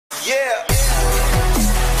Yeah.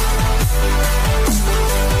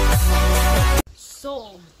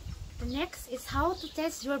 So, the next is how to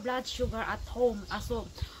test your blood sugar at home. So,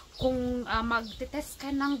 kung mag-test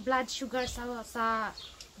ka ng blood sugar sa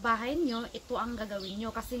bahay nyo, ito ang gagawin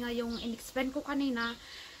nyo. Kasi nga yung in-explain ko kanina,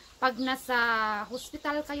 pag nasa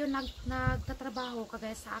hospital kayo nagtatrabaho,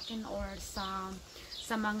 kagaya sa akin or sa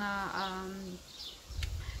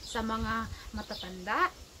mga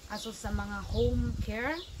matatanda, sa mga home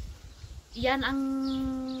care, yan ang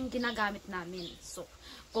ginagamit namin. So,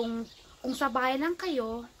 kung sa bahay lang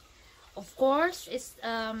kayo, of course, it's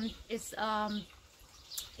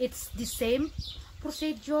the same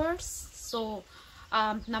procedures. So,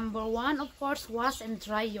 number one, of course, wash and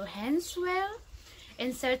dry your hands well.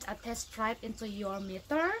 Insert a test stripe into your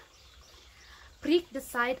meter. Prick the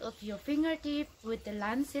side of your fingertip with the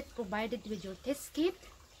lancet provided with your test kit.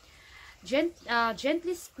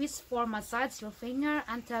 Gently squeeze for massage your finger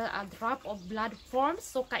until a drop of blood forms.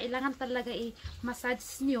 So, kailangan talaga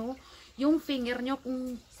i-massage nyo yung finger nyo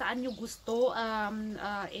kung saan nyo gusto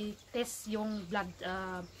i-test yung blood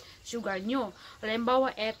sugar nyo.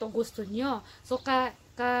 Halimbawa, eto gusto nyo. So,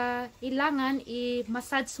 kailangan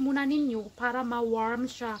i-massage muna ninyo para ma-warm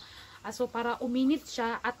siya. So, para uminit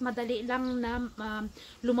siya at madali lang na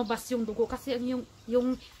lumabas yung dugo. Kasi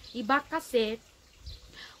yung iba kasi,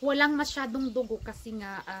 walang masyadong dugo kasi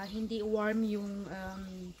nga hindi warm yung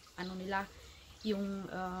yung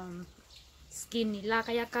skin nila.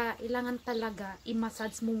 Kaya kailangan talaga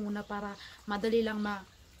i-massage mo muna para madali lang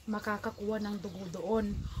makakakuha ng dugo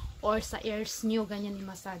doon. Or sa ears nyo, ganyan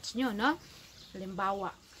i-massage nyo, no? Halimbawa.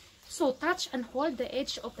 So, touch and hold the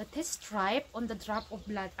edge of the test stripe on the drop of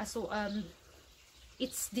blood. So,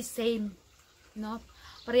 it's the same, no?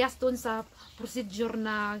 Parehas doon sa procedure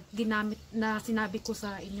na ginamit na sinabi ko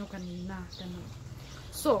sa inyo kanina. Ganun.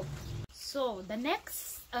 So, the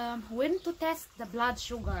next, when to test the blood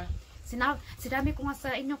sugar. Sinabi ko nga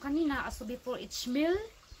sa inyo kanina, so before each meal,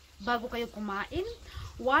 bago kayo kumain,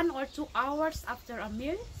 1 or 2 hours after a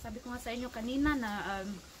meal. Sabi ko nga sa inyo kanina na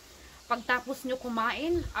pagtapos nyo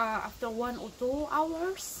kumain, after 1 or 2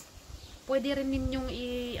 hours, pwede rin ninyong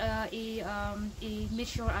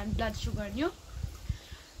i-measure ang blood sugar nyo.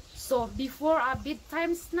 So, before a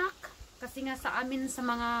bedtime snack, kasi nga sa amin sa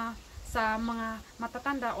mga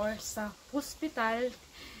matatanda or sa hospital,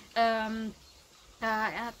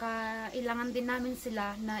 kailangan din namin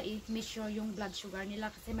sila na i-measure yung blood sugar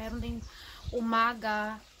nila. Kasi mayroon din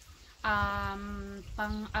umaga,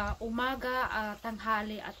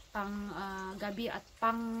 tanghali at gabi at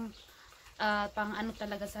pang ano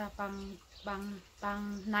talaga sa pang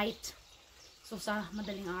night. So, sa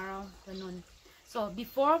madaling araw, ganun. So,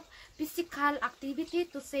 before physical activity,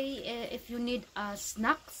 to say if you need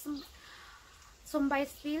snacks, some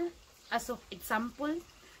feel. So, example,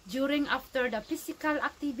 after the physical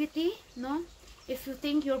activity, no? If you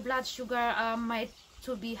think your blood sugar might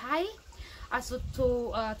to be high,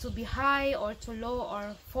 to be high or too low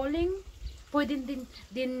or falling, pwede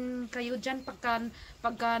din kayo dyan pagka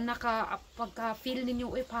feel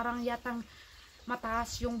ninyo parang yatang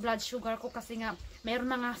mataas yung blood sugar ko, kasi nga mayroon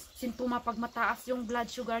mga sintoma pag mataas yung blood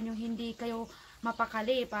sugar nyo, hindi kayo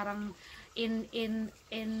mapakali, parang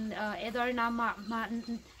either na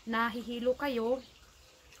nahihilo kayo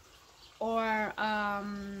or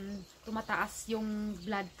tumataas yung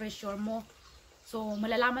blood pressure mo. So,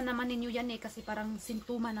 malalaman naman ninyo yan kasi parang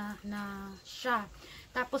sintoma na siya.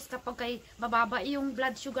 Tapos, kapag kay bababa yung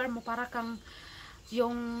blood sugar mo, para kang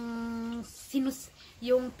yung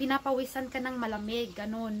pinapawisan ka ng malamig,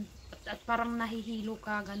 ganun. At parang nahihilo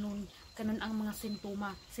ka, ganun. Ganun ang mga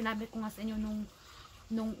sintoma. Sinabi ko nga sa inyo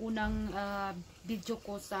nung unang video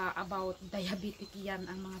ko about diabetic, yan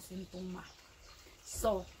ang mga sintoma.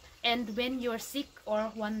 So, and when you're sick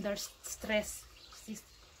or under stress,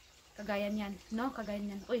 kagaya niyan, no? Kagaya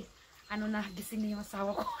niyan. Uy, ano na, gising na yung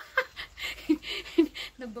asawa ko.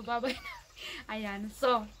 Nagbababay na. Ayan.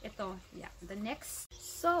 So, ito. Yeah. The next.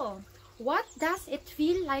 So, what does it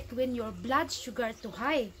feel like when your blood sugar too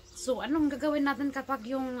high? So, anong gagawin natin kapag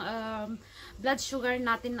yung blood sugar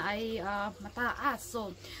natin ay mataas?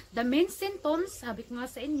 So, the main symptoms, sabi ko nga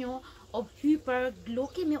sa inyo, of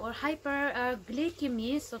hyperglycemia or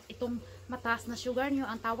hyperglycemia, so itong mataas na sugar nyo,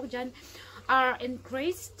 ang tawag dyan, are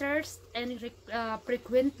increased thirst and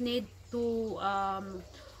frequent need to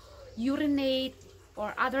urinate,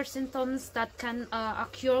 or other symptoms that can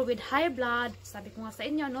occur with high blood. Sabi ko nga sa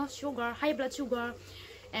inyo, no, high blood sugar,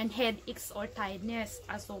 and headaches or tiredness.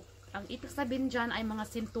 So, ang ibig sabihin dyan ay mga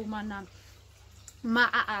simptoma na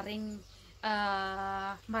maaaring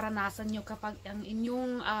maranasan nyo kapag ang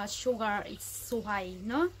inyong sugar is so high,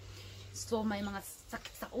 no? So, may mga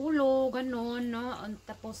sakit sa ulo, ganun, no?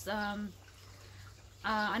 Tapos,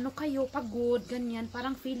 ano kayo, pagod, ganyan,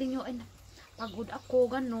 parang feeling nyo, ay, pagod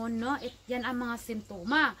ako, ganun, no? Yan ang mga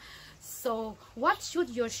simptoma. So, what should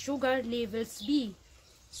your sugar levels be?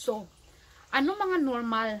 So, ano mga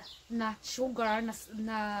normal na sugar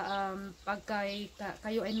na pagka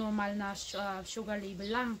kayo ay normal na sugar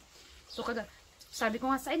level lang? So, sabi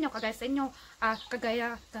ko nga sa inyo, kagaya sa inyo,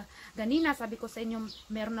 ganina, sabi ko sa inyo,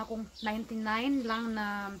 meron akong 99 lang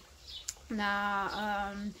na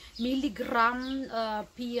milligram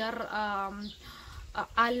per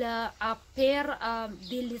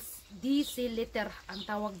deciliter ang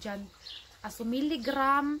tawag dyan. So,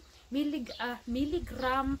 milligram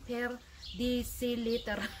per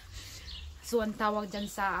deciliter. So, ang tawag dyan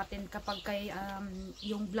sa atin kapag kay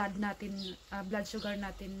yung blood natin, blood sugar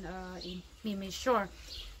natin i-measure.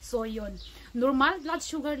 So, yun. Normal blood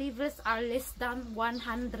sugar levels are less than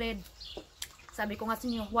 100. Sabi ko nga sa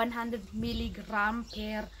inyo, 100 milligram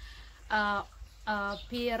per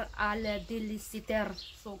deciliter.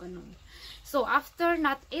 So, ganun. So, after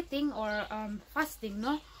not eating or fasting,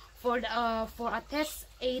 no, for at least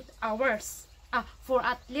 8 hours. For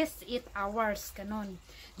at least 8 hours, ganun.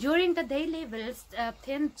 During the day levels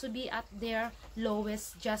tend to be at their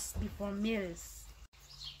lowest just before meals.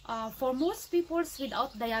 For most people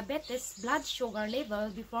without diabetes, blood sugar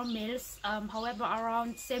level before meals, however,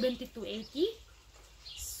 around 70 to 80.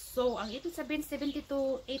 So, ang ibig sabihin, 70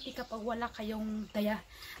 to 80 kapag wala kayong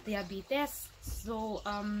diabetes. So,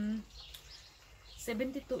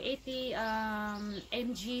 70 to 80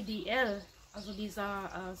 mgdl. Also,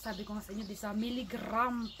 sabi ko nga sa inyo,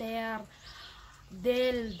 milligram per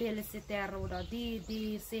deciliter o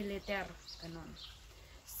deciliter. Ganun.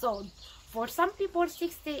 So, for some people,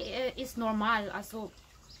 60 is normal. Also,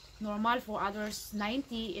 normal for others,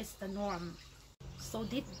 90 is the norm. So,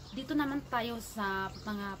 dito naman tayo sa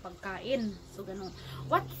mga pagkain. So, ganun.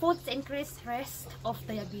 What foods increase risk of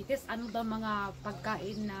diabetes? Ano daw mga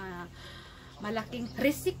pagkain na malaking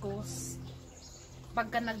risikos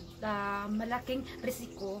pagka malaking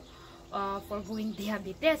risiko for going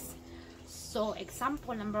diabetes? So,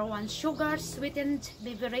 example, number 1, sugar, sweetened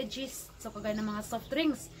beverages. So, kagaya ng mga soft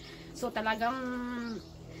drinks. So, talagang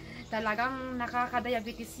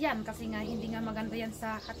nakaka-diabetes yan kasi nga hindi nga maganda yan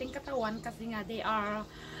sa ating katawan kasi nga they are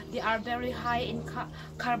very high in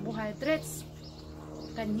carbohydrates.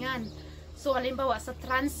 Ganyan. So, halimbawa sa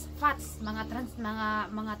trans fats, mga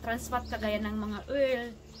trans fat kagaya ng mga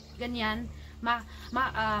oil, ganyan,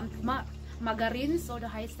 margarines, so the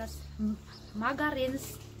highest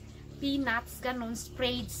margarines, peanuts, ganun,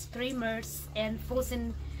 spreads, creamers, and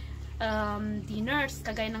frozen dinners,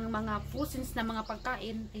 kagaya ng mga frozen na mga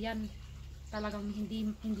pagkain. Ayan, talagang hindi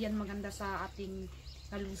yan maganda sa ating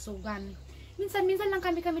kalusugan. Minsan lang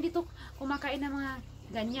kami dito kumakain ng mga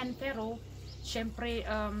ganyan, pero syempre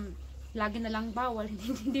lagi na lang bawal,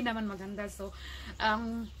 hindi naman maganda. So,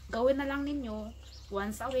 gawin na lang ninyo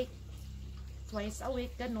once a week, twice a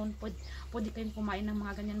week, ganun. Pwede kayong kumain ng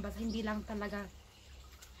mga ganyan, basta hindi lang talaga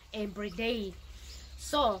everyday.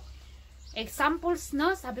 So, examples,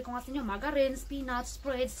 no? Sabi ko nga sa inyo, margarines, peanuts,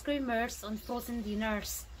 spreads, creamers, on frozen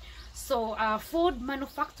dinners. So, food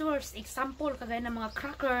manufacturers, example, kagaya ng mga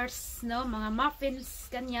crackers, no? Mga muffins,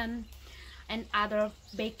 ganyan, and other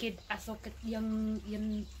baked, so, yung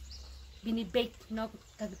binibake, no?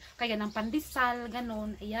 Kaya ng pandesal,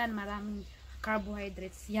 ganun. Ayan, maraming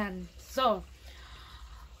carbohydrates yan. So,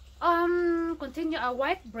 continue,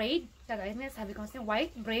 white bread, kagaya nga, sabi ko kasi,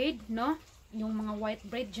 white bread, no? Yung mga white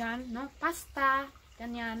bread dyan, no? Pasta,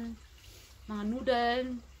 ganyan, mga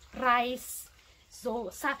noodle, rice.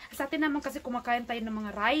 So, sa atin naman kasi kumakain tayo ng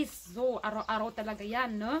mga rice. So, araw-araw talaga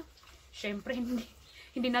yan, no? Syempre,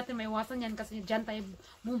 hindi natin maiwasan yan kasi dyan tayo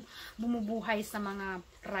bumubuhay sa mga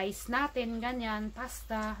rice natin, ganyan,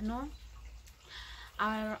 pasta, no?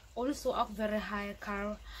 Are also of very high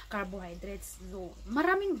carbohydrates. So,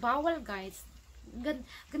 maraming bawal, guys.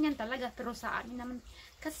 Ganyan talaga. Pero sa amin naman,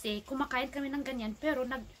 kasi kumakain kami ng ganyan, pero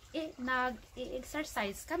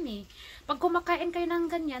nag-exercise kami. Pag kumakain kayo ng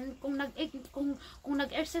ganyan, kung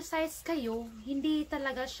nag-exercise kayo, hindi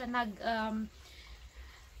talaga siya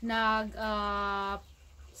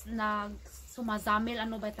sumazamil,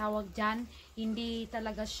 ano ba tawag dyan, hindi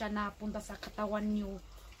talaga siya napunta sa katawan nyo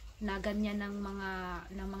na ganyan ng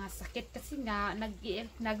mga sakit kasi nga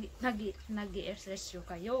nag-exercise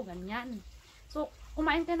kayo, ganyan. So,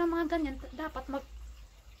 kumain kayo ng mga ganyan, dapat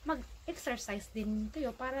mag-exercise din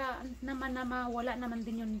kayo para naman na mawala naman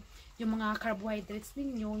din yung mga carbohydrates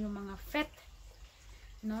ninyo, yung mga fat,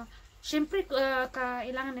 no? Syempre,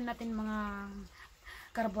 kailangan din natin mga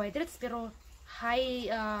carbohydrates, pero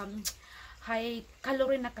high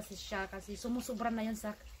calorie na kasi siya, kasi sumusubra na yan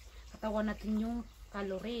sa katawan natin yung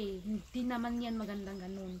calorie. Hindi naman yan magandang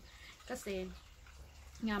ganun, kasi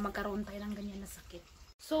nga magkaroon tayo ng ganyan na sakit.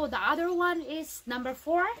 So the other one is number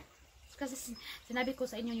 4, kasi sinabi ko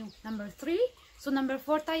sa inyo yung number 3. So number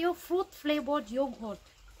 4 tayo, fruit flavored yogurt.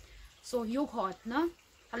 So yogurt, no,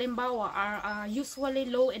 halimbawa are usually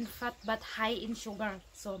low in fat but high in sugar.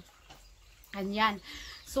 So ganyan.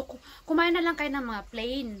 So, kumain na lang kayo ng mga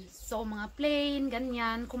plain. So, mga plain,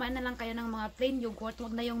 ganyan. Kumain na lang kayo ng mga plain yogurt.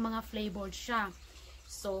 Huwag na yung mga flavored siya.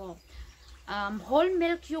 So, whole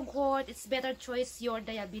milk yogurt, it's better choice your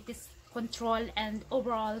diabetes control and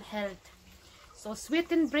overall health. So,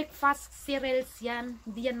 sweetened breakfast cereals, yan.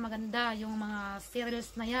 Hindi yan maganda. Yung mga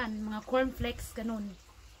cereals na yan. Mga cornflakes, ganun.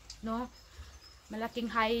 No? Malaking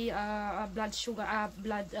high blood sugar,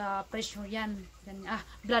 blood pressure yan.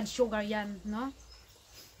 Blood sugar yan, no?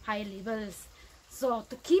 High levels. So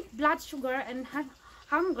to keep blood sugar and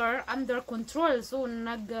hunger under control, so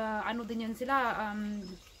ano din yan sila,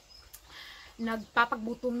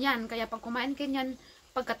 nagpapagbutom yan. Kaya pag kumain kayo yan,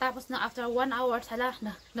 pagkatapos na after 1 hour,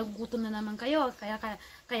 nagugutom na naman kayo. Kaya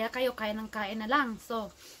kayo kaya ng kain na lang.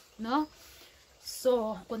 So, no?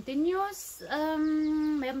 So, continuous,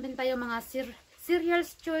 mayroon din tayo mga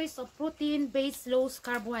cereals choice of protein based low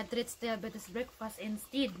carbohydrates diabetes breakfast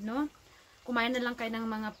instead, no? Kumain na lang kayo ng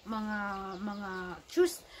mga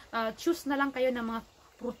choose na lang kayo ng mga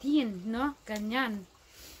protein, no? Ganyan.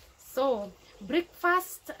 So,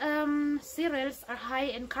 breakfast cereals are high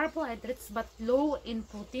in carbohydrates but low in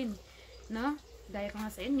protein, no? Gaya ko nga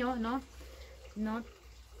sa inyo, no?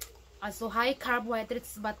 So, high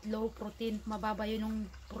carbohydrates but low protein. Mababa yun yung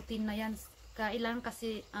protein na yan. Kailan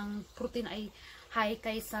kasi ang protein ay high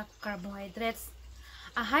kaysa carbohydrates.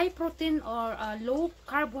 A high protein or low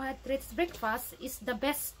carbohydrates breakfast is the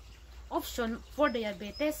best option for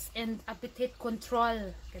diabetes and appetite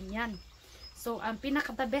control. Ganyan. So, ang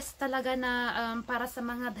pinaka-the best talaga na para sa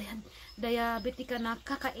mga diabetic na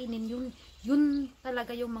kakainin, yun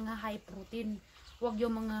talaga yung mga high protein. Huwag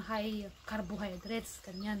yung mga high carbohydrates.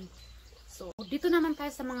 Ganyan. So, dito naman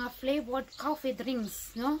tayo sa mga flavored coffee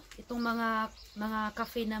drinks, no? Itong mga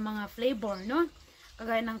cafe na mga flavor, no?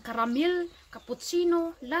 Kagaya ng caramel,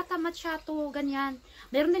 cappuccino, latte macchiato, ganyan.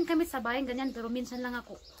 Meron din kami sa bayan, ganyan, pero minsan lang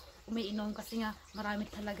ako umiinom kasi nga marami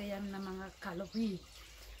talaga yan na mga calorie.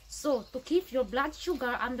 So, to keep your blood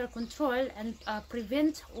sugar under control and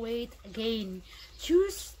prevent weight gain,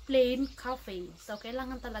 choose plain coffee. So,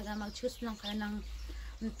 kailangan talaga mag-choose lang kayo ng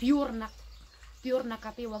pure na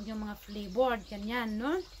kape, wag yung mga flavored, ganyan,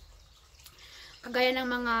 no? Kagaya ng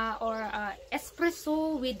mga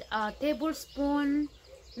espresso with a tablespoon,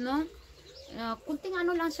 no? Kunting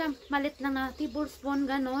ano lang siya, malit lang na tablespoon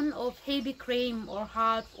ganon of heavy cream or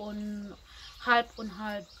half on half.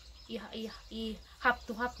 Half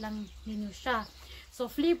to half lang ninyo siya. So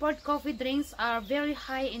flavored coffee drinks are very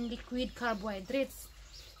high in liquid carbohydrates.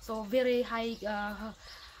 So very high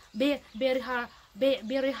very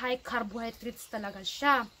high carbohydrates talaga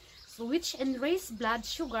siya. So, which enrich blood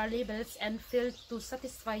sugar levels and fail to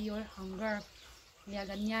satisfy your hunger. Kaya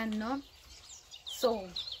ganyan, no? So,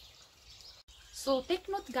 take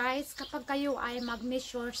note guys, kapag kayo ay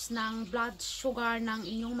mag-measures ng blood sugar ng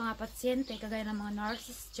inyong mga pasyente, kagaya ng mga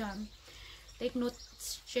nurses dyan, take note,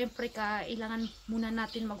 syempre kailangan muna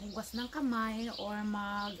natin maghugas ng kamay or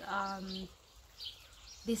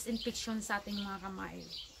disinfection sa ating mga kamay.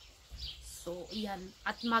 So, iyan.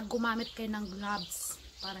 At gumamit kayo ng gloves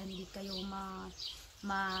para hindi kayo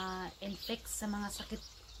ma-infect sa mga sakit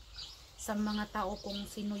sa mga tao kung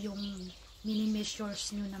sino yung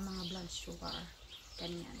mini-measures nyo ng mga blood sugar.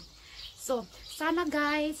 Ganyan. So, sana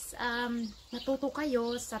guys, natuto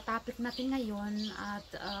kayo sa topic natin ngayon at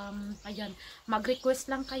ayan,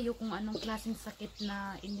 mag-request lang kayo kung anong klaseng sakit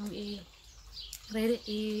na inyong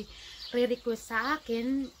i-request sa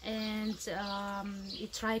akin and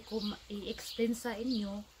i-try ko i-explain sa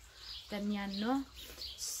inyo. Ganyan, no?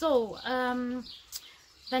 So,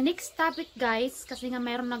 the next topic guys, kasi nga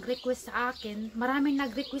mayroong nag-request sa akin, maraming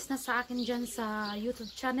nag-request na sa akin dyan sa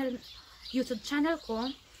YouTube channel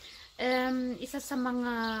ko. Isa sa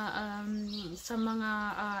mga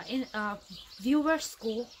viewers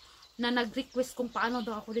ko na nag-request kung paano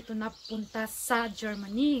daw ako dito napunta sa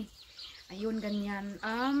Germany. Ayun, ganyan.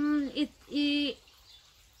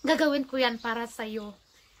 Gagawin ko yan para sa'yo.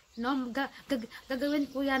 No,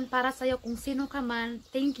 gagawin ko yan para sa'yo kung sino ka man.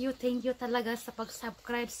 Thank you talaga sa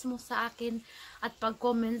pag-subscribe mo sa akin at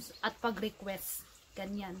pag-comments at pag-request.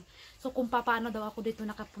 Ganyan. So, kung paano daw ako dito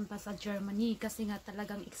nakapunta sa Germany, kasi nga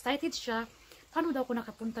talagang excited siya. Paano daw ako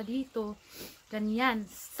nakapunta dito? Ganyan.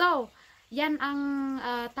 So, yan ang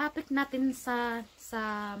topic natin sa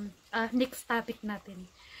next topic natin.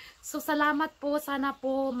 So salamat po, sana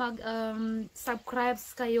po mag-subscribe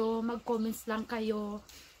kayo, mag-comments lang kayo.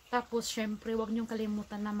 Tapos syempre wag niyong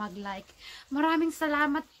kalimutan na mag-like. Maraming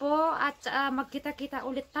salamat po at magkita-kita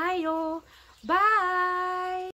ulit tayo. Bye!